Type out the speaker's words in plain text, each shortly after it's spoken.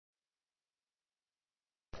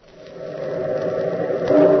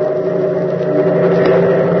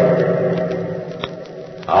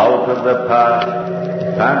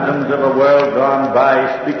of a world gone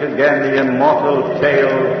by speak again the immortal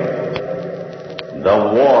tale, The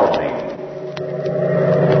Warning.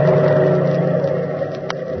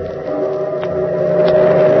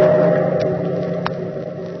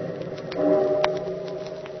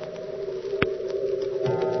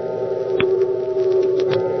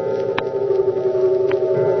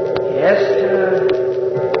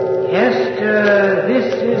 Hester,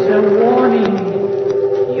 this is a warning.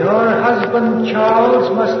 Your husband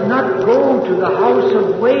Charles must not go to the house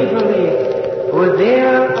of Waverley, for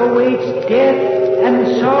there awaits death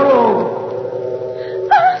and sorrow.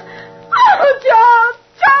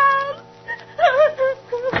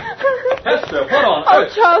 Hester, what on Oh,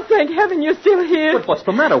 earth? Charles, thank heaven you're still here. But what's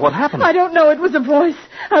the matter? What happened? I don't know. It was a voice.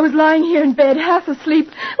 I was lying here in bed, half asleep.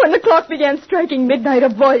 When the clock began striking midnight, a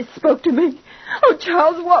voice spoke to me. Oh,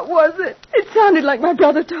 Charles, what was it? It sounded like my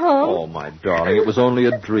brother Tom. Oh, my darling, it was only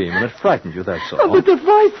a dream, and it frightened you, that's all. Oh, but the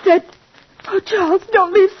voice said, "Oh, Charles,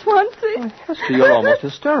 don't leave Swansea." Why, Hester, you're almost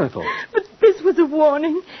hysterical. But this was a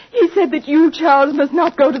warning. He said that you, Charles, must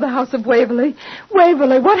not go to the house of Waverley.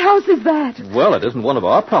 Waverley, what house is that? Well, it isn't one of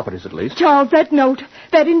our properties, at least. Charles, that note,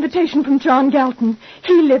 that invitation from John Galton.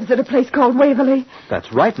 He lives at a place called Waverley.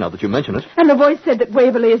 That's right, now that you mention it. And the voice said that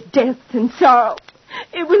Waverley is death and sorrow.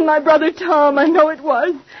 It was my brother Tom, I know it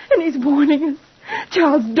was. And he's warning us.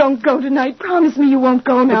 Charles, don't go tonight. Promise me you won't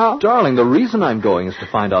go now. But, darling, the reason I'm going is to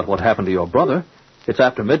find out what happened to your brother. It's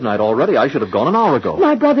after midnight already. I should have gone an hour ago.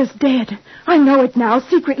 My brother's dead. I know it now.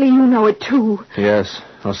 Secretly, you know it, too. Yes.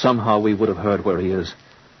 Well, somehow we would have heard where he is.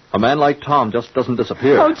 A man like Tom just doesn't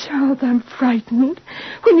disappear. Oh, Charles, I'm frightened.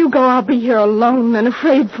 When you go, I'll be here alone and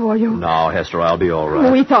afraid for you. No, Hester, I'll be all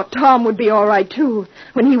right. We thought Tom would be all right, too,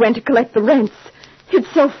 when he went to collect the rents. It's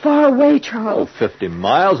so far away, Charles. Oh, 50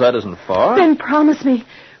 miles? That isn't far. Then promise me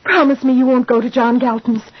you won't go to John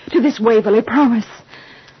Galton's, to this Waverley, promise.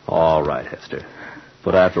 All right, Hester.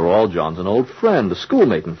 But after all, John's an old friend, a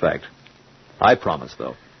schoolmate, in fact. I promise,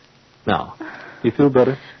 though. Now, you feel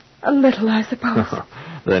better? A little, I suppose.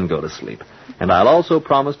 Then go to sleep. And I'll also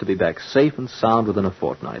promise to be back safe and sound within a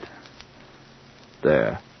fortnight.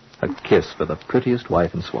 There. A kiss for the prettiest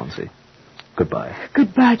wife in Swansea. Goodbye.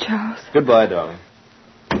 Goodbye, Charles. Goodbye, darling.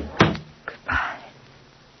 Goodbye.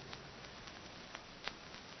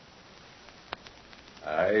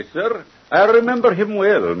 Aye, sir. I remember him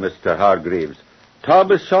well, Mr. Hargreaves.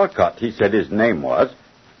 Thomas Shawcott, he said his name was.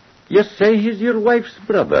 You say he's your wife's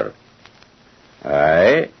brother.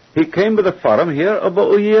 Aye. He came to the farm here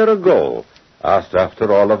about a year ago, asked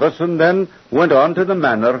after all of us, and then went on to the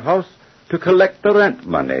manor house to collect the rent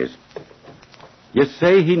monies. You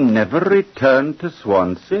say he never returned to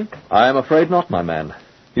Swansea? I'm afraid not, my man.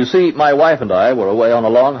 You see, my wife and I were away on a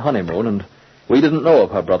long honeymoon, and we didn't know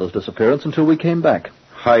of her brother's disappearance until we came back.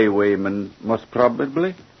 Highwayman, most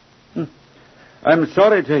probably. I'm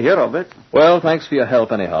sorry to hear of it. Well, thanks for your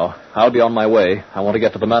help anyhow. I'll be on my way. I want to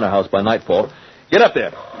get to the manor house by nightfall. Get up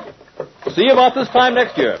there. See you about this time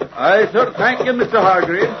next year. Aye, sir. Thank you, Mr.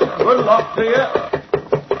 Hargreaves. Good luck to you.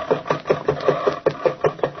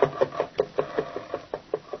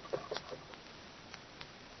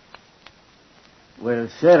 Well,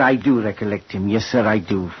 sir, I do recollect him. Yes, sir, I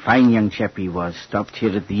do. Fine young chap he was. Stopped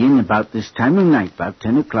here at the inn about this time of night, about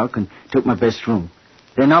 10 o'clock, and took my best room.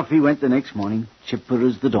 Then off he went the next morning, chipper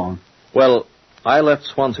as the dawn. Well, I left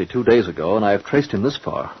Swansea 2 days ago, and I've traced him this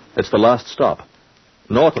far. It's the last stop.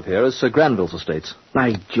 North of here is Sir Granville's estates.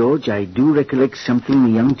 By George, I do recollect something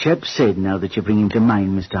the young chap said now that you bring him to mind,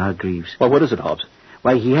 Mr. Hargreaves. Well, what is it, Hobbs?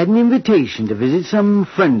 Why, he had an invitation to visit some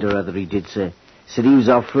friend or other, he did, sir. Said he was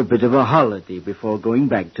off for a bit of a holiday before going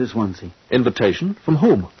back to Swansea. Invitation? From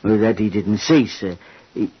whom? Well, that he didn't say, sir.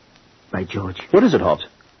 By George. What is it, Hobbs?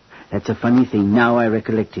 That's a funny thing. Now I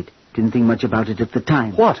recollect it. Didn't think much about it at the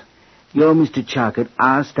time. What? Your Mr. Charcot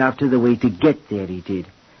asked after the way to get there, he did.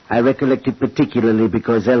 I recollect it particularly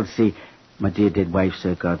because Elsie, my dear dead wife,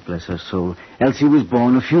 sir, God bless her soul, Elsie was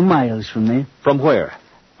born a few miles from there. From where?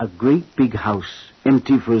 A great big house,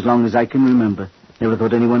 empty for as long as I can remember. Never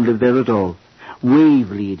thought anyone lived there at all.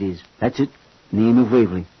 Waverley it is. That's it. Name of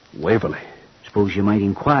Waverley. Waverley. Suppose you might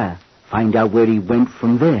inquire. Find out where he went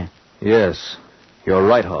from there. Yes. You're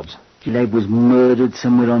right, Hobbs. The lad was murdered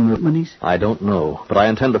somewhere on the monies? I don't know, but I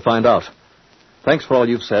intend to find out. Thanks for all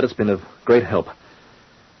you've said. It's been of great help.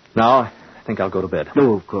 Now, I think I'll go to bed.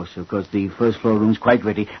 Oh, of course. The first floor room's quite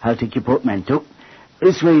ready. I'll take your portmanteau.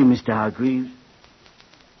 This way, Mr. Hargreaves.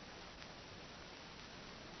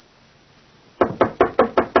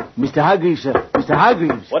 Mr. Hargreaves, sir. Mr.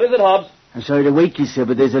 Hargreaves. What is it, Hobbs? I'm sorry to wake you, sir,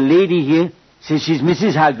 but there's a lady here. Says she's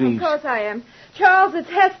Mrs. Hargreaves. Of course I am. Charles, it's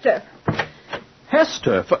Hester.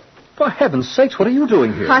 Hester, for For heaven's sakes, what are you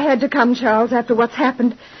doing here? I had to come, Charles, after what's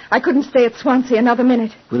happened. I couldn't stay at Swansea another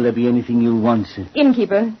minute. Will there be anything you'll want, sir?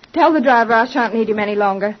 Innkeeper, tell the driver I shan't need him any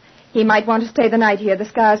longer. He might want to stay the night here. The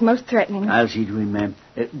sky's most threatening. I'll see to him, ma'am.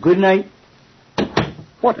 Good night.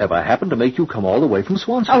 Whatever happened to make you come all the way from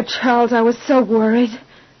Swansea? Oh, Charles, I was so worried.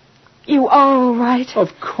 You are all right? Of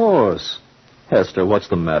course. Hester, what's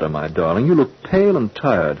the matter, my darling? You look pale and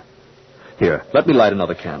tired. Here, let me light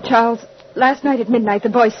another candle. Charles, last night at midnight the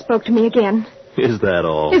voice spoke to me again. Is that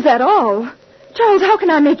all? Is that all? Charles, how can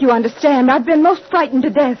I make you understand? I've been most frightened to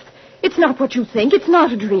death. It's not what you think. It's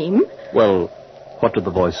not a dream. Well, what did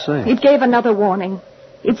the voice say? It gave another warning.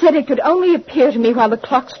 It said it could only appear to me while the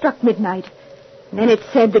clock struck midnight. And then it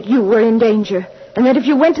said that you were in danger, and that if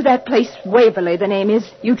you went to that place, Waverley, the name is,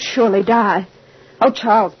 you'd surely die. Oh,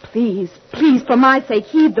 Charles, please, for my sake,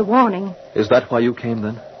 heed the warning. Is that why you came,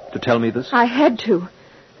 then? To tell me this? I had to.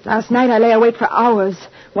 Last night I lay awake for hours,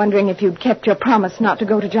 wondering if you'd kept your promise not to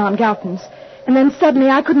go to John Galton's. And then suddenly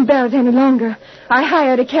I couldn't bear it any longer. I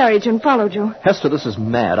hired a carriage and followed you. Hester, this is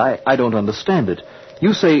mad. I don't understand it.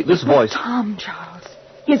 You say this voice... Tom, Charles.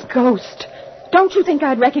 His ghost. Don't you think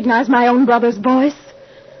I'd recognize my own brother's voice?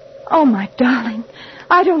 Oh, my darling.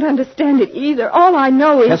 I don't understand it either. All I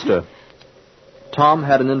know is... Hester, Tom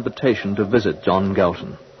had an invitation to visit John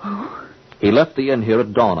Galton. Oh? He left the inn here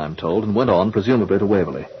at dawn, I'm told, and went on, presumably, to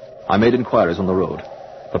Waverley. I made inquiries on the road.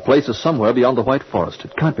 The place is somewhere beyond the White Forest.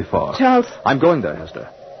 It can't be far. Charles. I'm going there, Hester.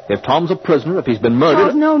 If Tom's a prisoner, if he's been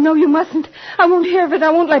murdered... Charles, no, you mustn't. I won't hear of it. I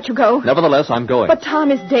won't let you go. Nevertheless, I'm going. But Tom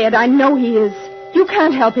is dead. I know he is. You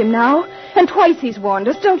can't help him now. And twice he's warned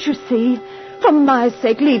us, don't you see? For my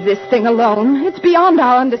sake, leave this thing alone. It's beyond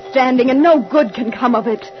our understanding, and no good can come of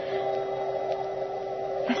it.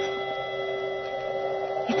 Listen.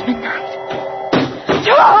 It's midnight.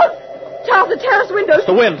 Charles! Charles, the terrace windows. It's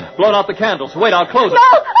the wind. Blown out the candles. Wait, I'll close it. No!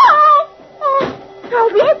 Oh!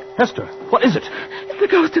 Charles, look. Hester, what is it? It's the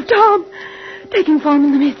ghost of Tom, taking form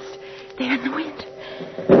in the mist. There in the wind.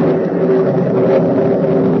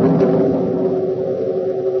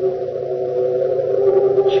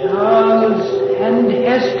 Charles and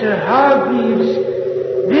Hester Hargreaves,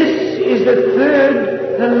 this is the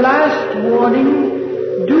third, the last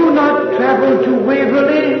warning. Do not travel to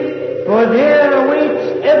Waverley, for there awaits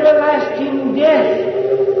everlasting death.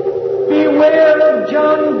 Beware of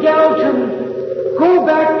John Galton. Go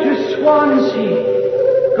back to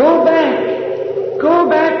Swansea. Go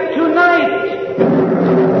back tonight.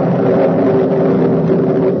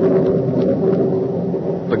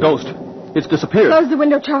 The ghost. It's disappeared. Close the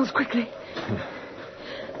window, Charles, quickly.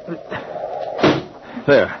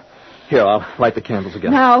 There. Here, I'll light the candles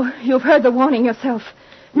again. Now, you've heard the warning yourself.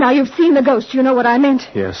 Now you've seen the ghost. You know what I meant.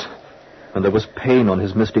 Yes. And there was pain on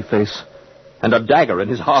his misty face. And a dagger in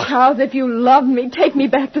his heart. Charles, if you love me, take me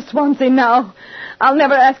back to Swansea now. I'll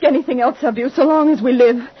never ask anything else of you so long as we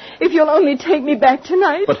live. If you'll only take me back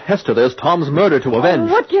tonight. But, Hester, there's Tom's murder to avenge.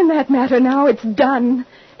 Oh, what can that matter now? It's done.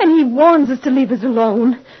 And he warns us to leave us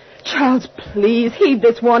alone. Charles, please, heed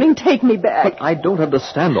this warning. Take me back. But I don't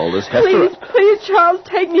understand all this, Hester. Please, Charles,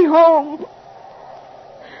 take me home.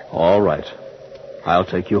 All right. I'll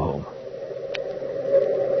take you home.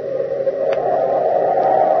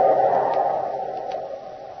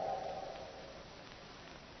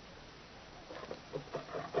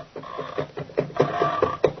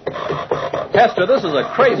 Hester, this is a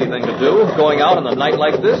crazy thing to do, going out in a night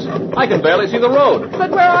like this. I can barely see the road.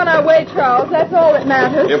 But we're on our way, Charles. That's all that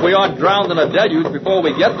matters. If we aren't drowned in a deluge before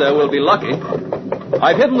we get there, we'll be lucky.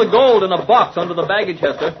 I've hidden the gold in a box under the baggage,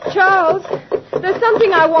 Hester. Charles, there's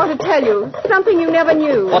something I want to tell you. Something you never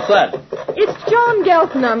knew. What's that? It's John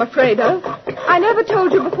Galton I'm afraid of. I never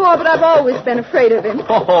told you before, but I've always been afraid of him.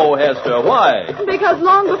 Oh, Hester, why? Because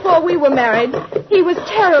long before we were married, he was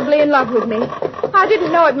terribly in love with me. I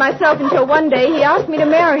didn't know it myself until one day he asked me to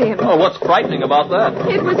marry him. Oh, what's frightening about that?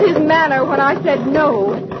 It was his manner when I said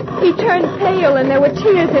no. He turned pale and there were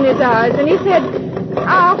tears in his eyes, and he said,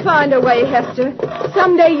 "I'll find a way, Hester.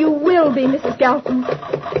 Someday you will be Mrs. Galton."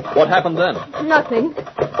 What happened then? Nothing,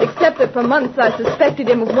 except that for months I suspected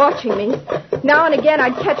him of watching me. Now and again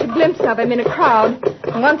I'd catch a glimpse of him in a crowd,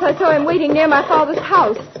 and once I saw him waiting near my father's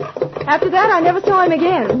house. After that, I never saw him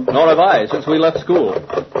again. Nor have I, since we left school.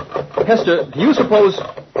 Hester, do you suppose...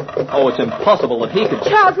 Oh, it's impossible that he could...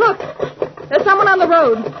 Charles, look! There's someone on the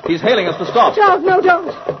road. He's hailing us to stop. Charles, no, don't.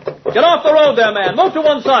 Get off the road there, man. Move to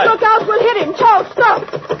one side. Look out, we'll hit him. Charles, stop!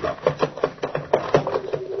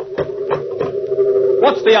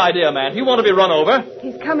 What's the idea, man? You want to be run over?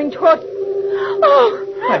 He's coming toward... Oh!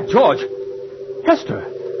 By George! Hester,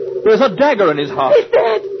 there's a dagger in his heart. He's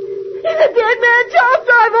dead! He's a dead man! Charles,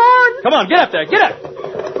 drive on! Come on, get up there, get up!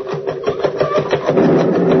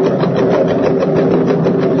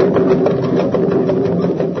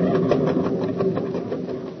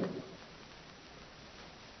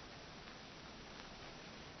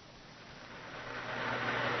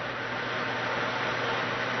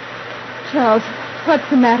 Charles, what's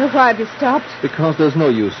the matter? Why have you stopped? Because there's no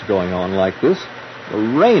use going on like this. The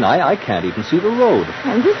rain, I can't even see the road.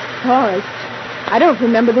 And this forest. I don't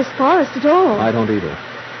remember this forest at all. I don't either.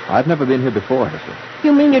 I've never been here before, Hester.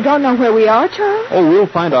 You mean you don't know where we are, Charles? Oh, we'll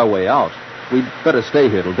find our way out. We'd better stay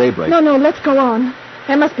here till daybreak. No, let's go on.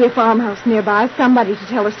 There must be a farmhouse nearby, somebody to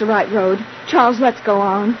tell us the right road. Charles, let's go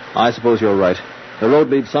on. I suppose you're right. The road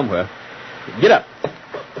leads somewhere. Get up.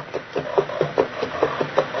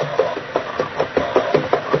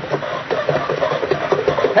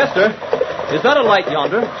 Hester, is that a light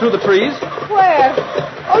yonder, through the trees? Where?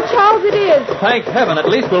 Oh, Charles, it is. Thank heaven, at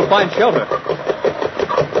least we'll find shelter.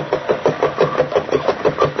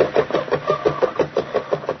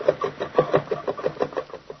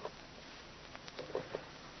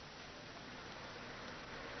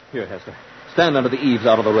 Here, Hester. Stand under the eaves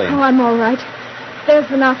out of the rain. Oh, I'm all right. There's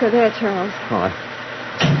the knocker there, Charles. All right.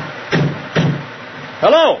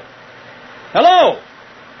 Hello! Hello!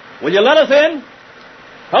 Will you let us in?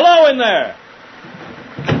 Hello in there!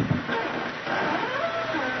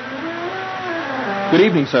 Good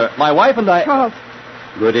evening, sir. My wife and I... Charles.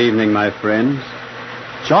 Good evening, my friends.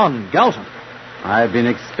 John Galton. I've been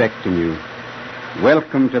expecting you.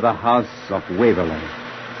 Welcome to the house of Waverley.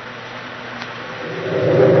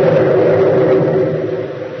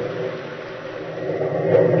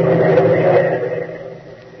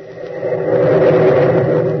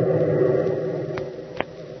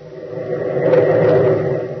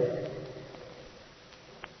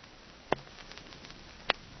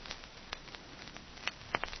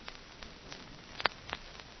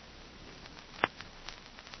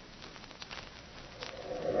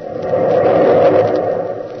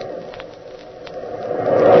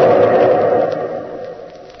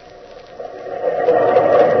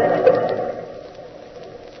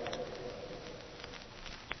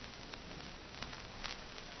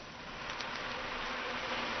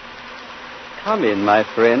 Come in, my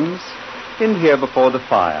friends. In here before the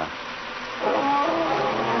fire.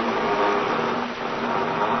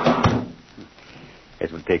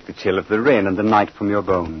 It will take the chill of the rain and the night from your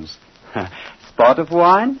bones. Spot of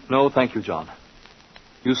wine? No, thank you, John.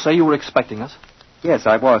 You say you were expecting us? Yes,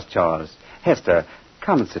 I was, Charles. Hester,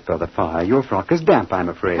 come and sit by the fire. Your frock is damp, I'm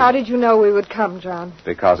afraid. How did you know we would come, John?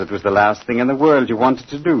 Because it was the last thing in the world you wanted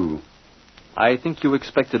to do. I think you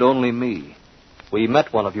expected only me. We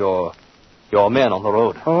met one of your men on the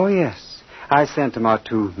road. Oh, yes. I sent him out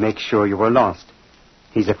to make sure you were lost.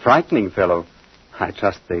 He's a frightening fellow. I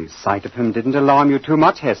trust the sight of him didn't alarm you too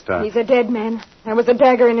much, Hester. He's a dead man. There was a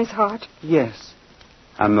dagger in his heart. Yes.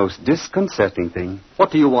 A most disconcerting thing.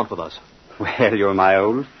 What do you want with us? Well, you're my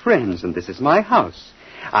old friends, and this is my house.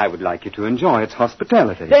 I would like you to enjoy its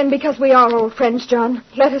hospitality. Then, because we are old friends, John,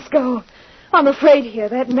 let us go. I'm afraid here,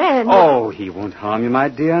 that man... Oh, he won't harm you, my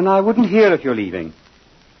dear, and I wouldn't hear if you're leaving.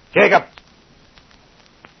 Jacob!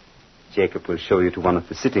 Jacob will show you to one of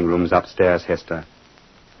the sitting rooms upstairs, Hester.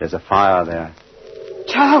 There's a fire there.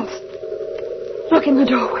 Charles, look in the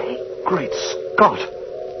doorway. Great Scott!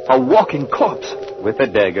 A walking corpse. With a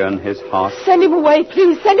dagger in his heart. Send him away,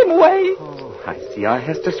 please. Send him away. Oh, I see our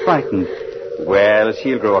Hester's frightened. Well,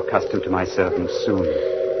 she'll grow accustomed to my servants soon.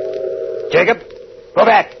 Jacob, go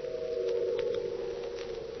back.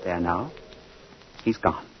 There now. He's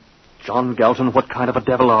gone. John Galton, what kind of a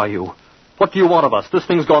devil are you? What do you want of us? This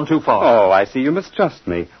thing's gone too far. Oh, I see you mistrust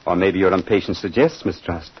me. Or maybe your impatience suggests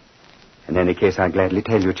mistrust. In any case, I'll gladly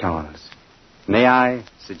tell you, Charles. May I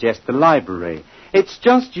suggest the library? It's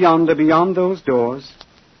just yonder beyond those doors.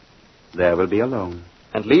 There will be alone.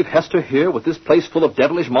 And leave Hester here with this place full of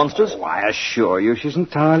devilish monsters? Oh, I assure you she's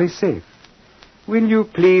entirely safe. Will you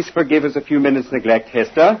please forgive us a few minutes' neglect,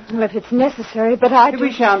 Hester? Well, if it's necessary, but I...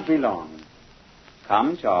 We shan't be long.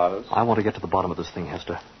 Come, Charles. I want to get to the bottom of this thing,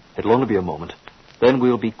 Hester. It'll only be a moment. Then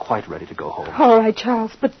we'll be quite ready to go home. All right,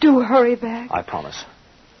 Charles, but do hurry back. I promise.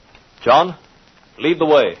 John, lead the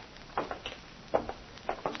way.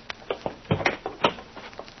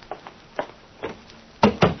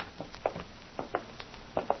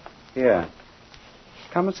 Here.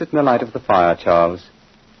 Come and sit in the light of the fire, Charles.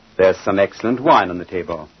 There's some excellent wine on the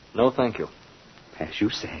table. No, thank you. As you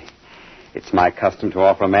say, it's my custom to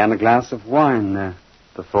offer a man a glass of wine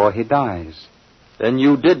before he dies. Then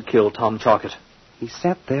you did kill Tom Chalkett. He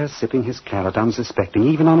sat there sipping his claret, unsuspecting,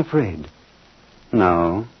 even unafraid.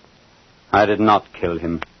 No, I did not kill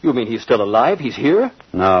him. You mean he's still alive? He's here?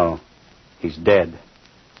 No, he's dead.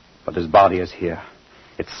 But his body is here.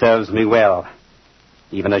 It serves me well,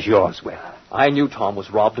 even as yours will. I knew Tom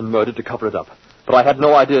was robbed and murdered to cover it up, but I had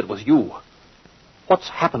no idea it was you. What's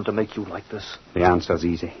happened to make you like this? The answer's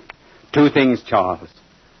easy. Two things, Charles.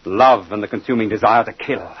 Love and the consuming desire to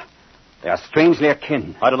kill. They are strangely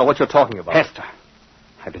akin. I don't know what you're talking about. Hester.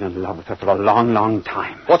 I've been in love with her for a long, long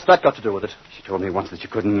time. What's that got to do with it? She told me once that she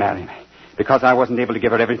couldn't marry me because I wasn't able to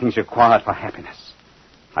give her everything she required for happiness.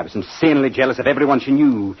 I was insanely jealous of everyone she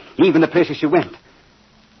knew, even the places she went.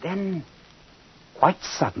 Then, quite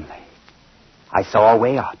suddenly, I saw a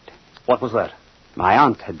way out. What was that? My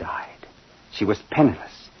aunt had died. She was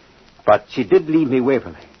penniless, but she did leave me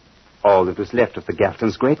Waverley, all that was left of the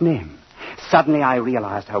Galton's great name. Suddenly I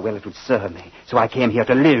realized how well it would serve me, so I came here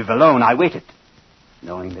to live alone. I waited,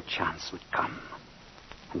 knowing the chance would come.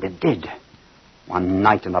 And it did, one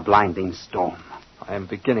night in a blinding storm. I am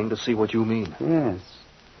beginning to see what you mean. Yes.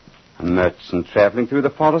 A merchant traveling through the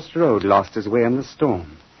forest road lost his way in the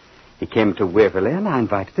storm. He came to Waverley, and I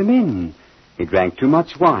invited him in. He drank too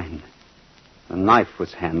much wine. A knife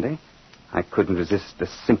was handy. I couldn't resist the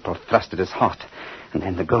simple thrust at his heart, and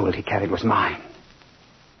then the gold he carried was mine.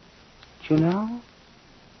 Do you know,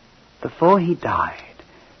 before he died,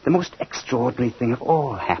 the most extraordinary thing of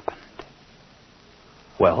all happened.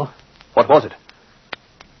 Well, what was it?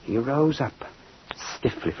 He rose up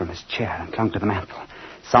stiffly from his chair and clung to the mantel.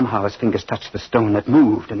 Somehow his fingers touched the stone that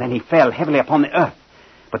moved, and then he fell heavily upon the earth.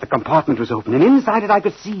 But the compartment was open, and inside it I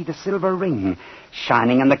could see the silver ring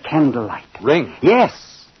shining in the candlelight. Ring? Yes.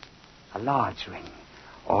 A large ring,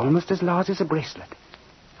 almost as large as a bracelet.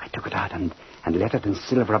 I took it out, and lettered in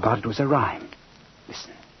silver about it was a rhyme.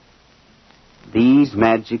 Listen. These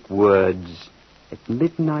magic words at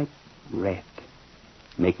midnight read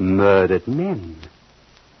make murdered men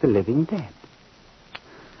the living dead.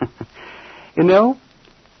 You know,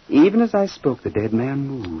 even as I spoke, the dead man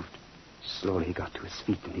moved. Slowly he got to his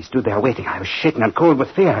feet, and he stood there waiting. I was shaken and cold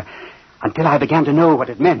with fear until I began to know what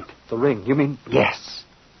it meant. The ring, you mean? Yes,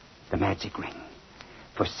 the magic ring.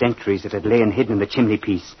 For centuries it had lain hidden in the chimney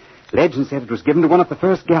piece. Legend said it was given to one of the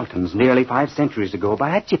first Galtons nearly 5 centuries ago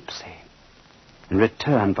by a gypsy in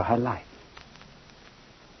return for her life.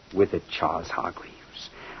 With it, Charles Hargreaves,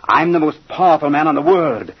 I'm the most powerful man in the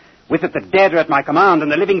world. With it, the dead are at my command,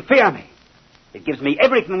 and the living fear me. It gives me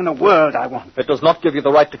everything in the world I want. It does not give you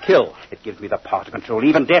the right to kill. It gives me the power to control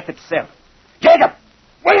even death itself. Jacob!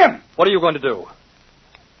 William! What are you going to do?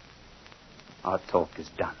 Our talk is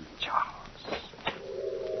done, Charles.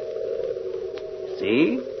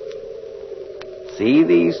 See? See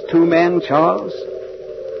these 2 men, Charles?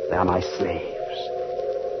 They're my slaves.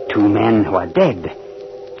 2 men who are dead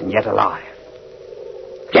and yet alive.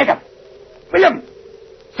 Jacob! William!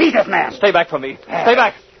 Seize this man! Stay back from me. Stay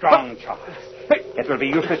back. Strong, Charles. It will be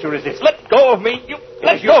useless to resist. Let go of me.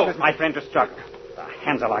 Let go. Useless, my friend, to struggle. The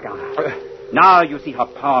hands are like iron. Now you see how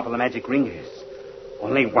powerful the magic ring is.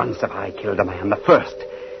 Only once have I killed a man, the first.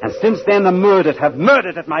 And since then the murdered have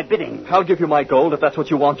murdered at my bidding. I'll give you my gold if that's what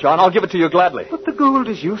you want, John. I'll give it to you gladly. But the gold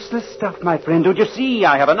is useless stuff, my friend. Don't you see?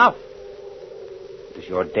 I have enough. It is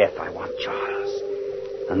your death I want, Charles.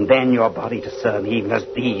 And then your body to serve me even as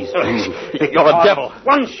these do. You're a devil.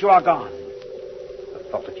 Once you are gone, the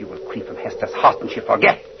thought that you will creep from Hester's heart and she'll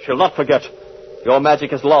forget. She'll not forget. Your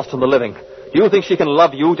magic is lost in the living. Do you think she can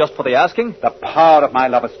love you just for the asking? The power of my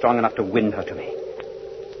love is strong enough to win her to me.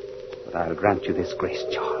 But I'll grant you this grace,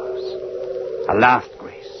 Charles. A last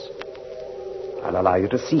grace. I'll allow you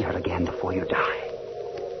to see her again before you die.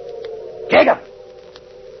 Jacob!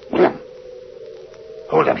 William!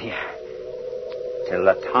 Hold him here. Till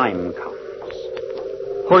the time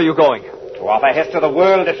comes. Where are you going? To offer Hester the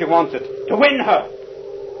world if she wants it. To win her.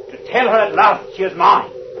 To tell her at last she is mine.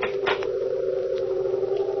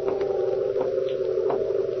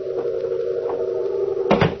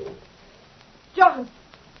 John!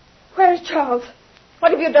 Where is Charles?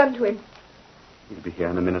 What have you done to him? He'll be here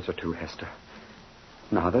in a minute or 2, Hester.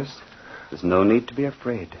 Now, there's no need to be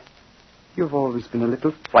afraid. You've always been a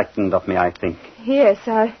little frightened of me, I think. Yes,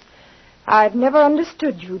 I've never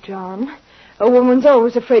understood you, John. A woman's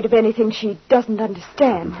always afraid of anything she doesn't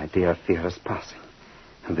understand. My dear, fear is passing.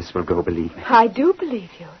 And this will go, believe me. I do believe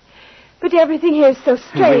you. But everything here is so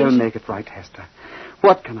strange. We'll make it right, Hester.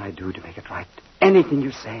 What can I do to make it right? Anything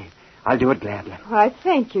you say. I'll do it gladly. Why,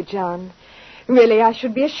 thank you, John. Really, I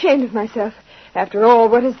should be ashamed of myself. After all,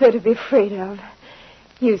 what is there to be afraid of?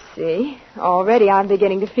 You see, already I'm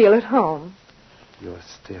beginning to feel at home. You're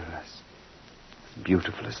still as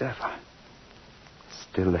beautiful as ever.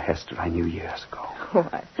 Still the Hester I knew years ago.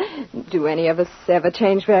 Why, do any of us ever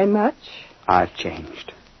change very much? I've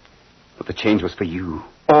changed. But the change was for you.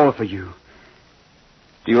 All for you.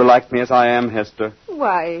 Do you like me as I am, Hester?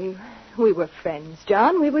 Why, we were friends,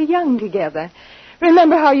 John. We were young together.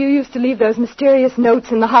 Remember how you used to leave those mysterious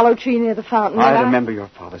notes in the hollow tree near the fountain? I remember your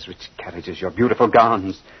father's rich carriages, your beautiful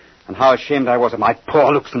gowns, and how ashamed I was of my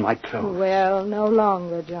poor looks and my clothes. Well, no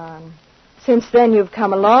longer, John. Since then, you've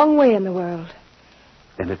come a long way in the world.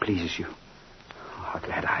 Then it pleases you. Oh, how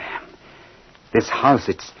glad I am. This house,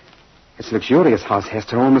 it's a luxurious house,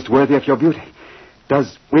 Hester, almost worthy of your beauty.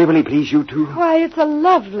 Does Waverley please you, too? Why, it's a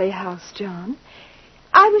lovely house, John.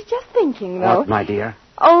 I was just thinking, though... What, my dear?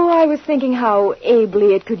 Oh, I was thinking how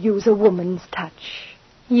ably it could use a woman's touch.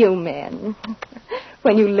 You men.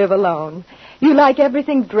 When you live alone, you like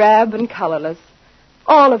everything drab and colorless.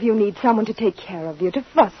 All of you need someone to take care of you, to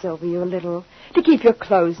fuss over you a little, to keep your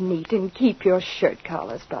clothes neat and keep your shirt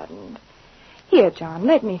collars buttoned. Here, John,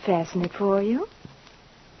 let me fasten it for you.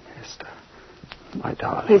 Hester, my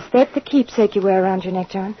darling. Is that the keepsake you wear around your neck,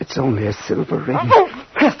 John? It's only a silver ring. Oh,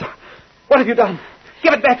 Hester, what have you done?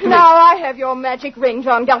 Give it back to me. Now I have your magic ring,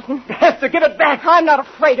 John Galton. Hester, give it back. I'm not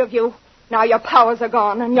afraid of you. Now your powers are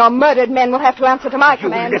gone, and your murdered men will have to answer to my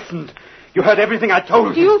command. You listened. You heard everything I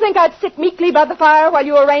told you. Do you think I'd sit meekly by the fire while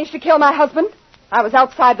you arranged to kill my husband? I was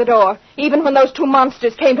outside the door, even when those two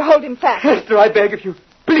monsters came to hold him fast. Hester, I beg of you,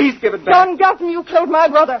 please give it back. John Galton, you killed my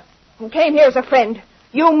brother, who came here as a friend.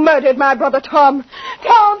 You murdered my brother, Tom.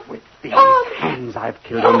 Tom! With these Tom! hands, I've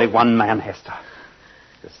killed only one man, Hester.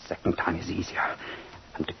 The second time is easier.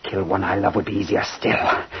 And to kill one I love would be easier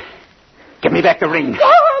still. Give me back the ring. Tom!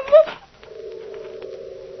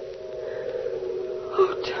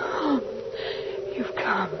 Oh, Tom. You've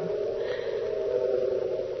come.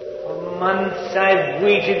 For months I've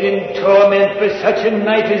waited in torment for such a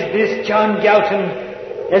night as this, John Galton.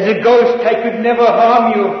 As a ghost I could never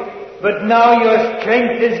harm you, but now your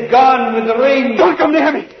strength is gone with the ring. Don't come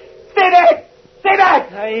near me! Stay back! Stay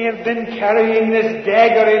back! I have been carrying this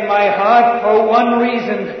dagger in my heart for one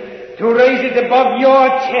reason, to raise it above your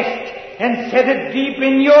chest and set it deep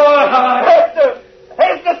in your heart. Hester!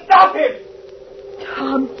 Hester, stop him!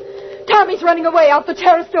 Tom, he's running away out the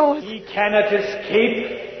terrace doors. He cannot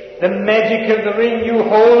escape. The magic of the ring you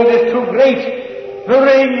hold is too great. The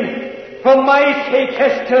ring, for my sake,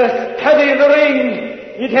 Hester, study the ring.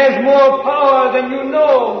 It has more power than you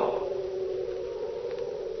know.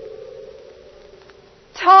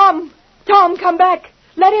 Tom, come back.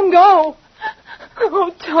 Let him go.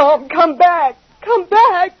 Oh, Tom, come back. Come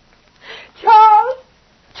back. Charles,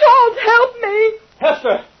 help me.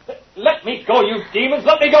 Hester, let me go, you demons.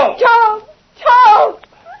 Let me go. Charles.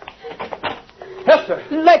 Hester.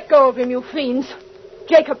 Let go of him, you fiends.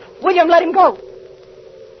 Jacob, William, let him go.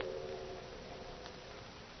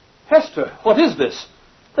 Hester, what is this?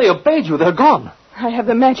 They obeyed you. They're gone. I have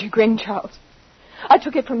the magic ring, Charles. I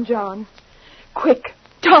took it from John. Quick,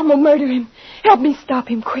 Tom will murder him. Help me stop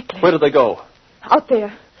him quickly. Where did they go? Out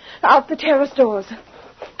there. Out the terrace doors.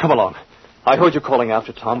 Come along. I heard you calling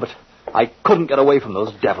after Tom, but I couldn't get away from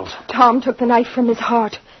those devils. Tom took the knife from his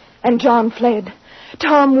heart, and John fled.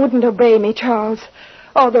 Tom wouldn't obey me, Charles.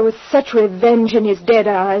 Oh, there was such revenge in his dead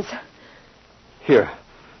eyes. Here,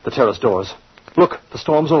 the terrace doors. Look, the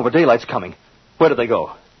storm's over. Daylight's coming. Where did they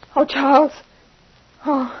go? Oh, Charles.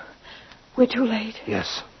 Oh, we're too late.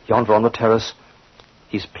 Yes, yonder on the terrace.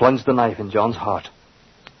 He's plunged the knife in John's heart.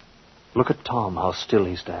 Look at Tom, how still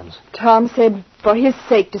he stands. Tom said for his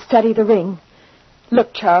sake to study the ring.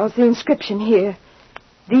 Look, Charles, the inscription here.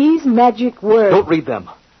 These magic words... Don't read them.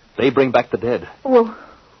 They bring back the dead. Well,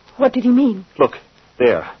 what did he mean? Look,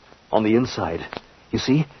 there, on the inside. You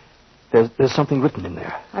see? There's something written in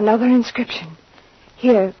there. Another inscription.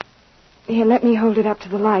 Here, let me hold it up to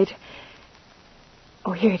the light.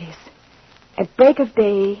 Oh, here it is. At break of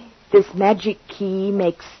day, this magic key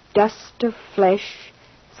makes dust of flesh,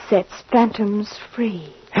 sets phantoms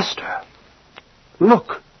free. Hester,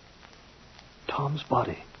 look. Tom's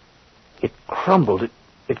body. It crumbled.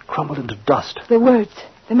 It crumbled into dust. The words,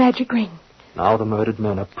 the magic ring. Now the murdered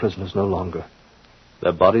men are prisoners no longer.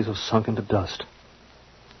 Their bodies have sunk into dust.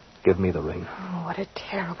 Give me the ring. Oh, what a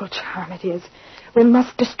terrible charm it is. We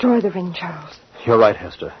must destroy the ring, Charles. You're right,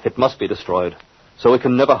 Hester. It must be destroyed, so it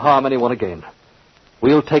can never harm anyone again.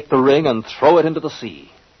 We'll take the ring and throw it into the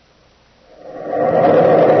sea.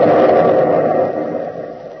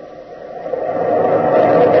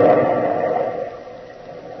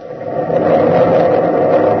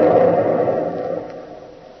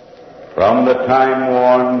 From the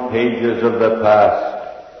time-worn pages of the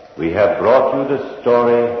past, we have brought you the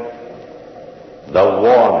story, The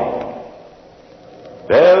Warning.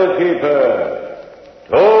 Bellkeeper,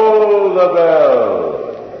 toll the bell.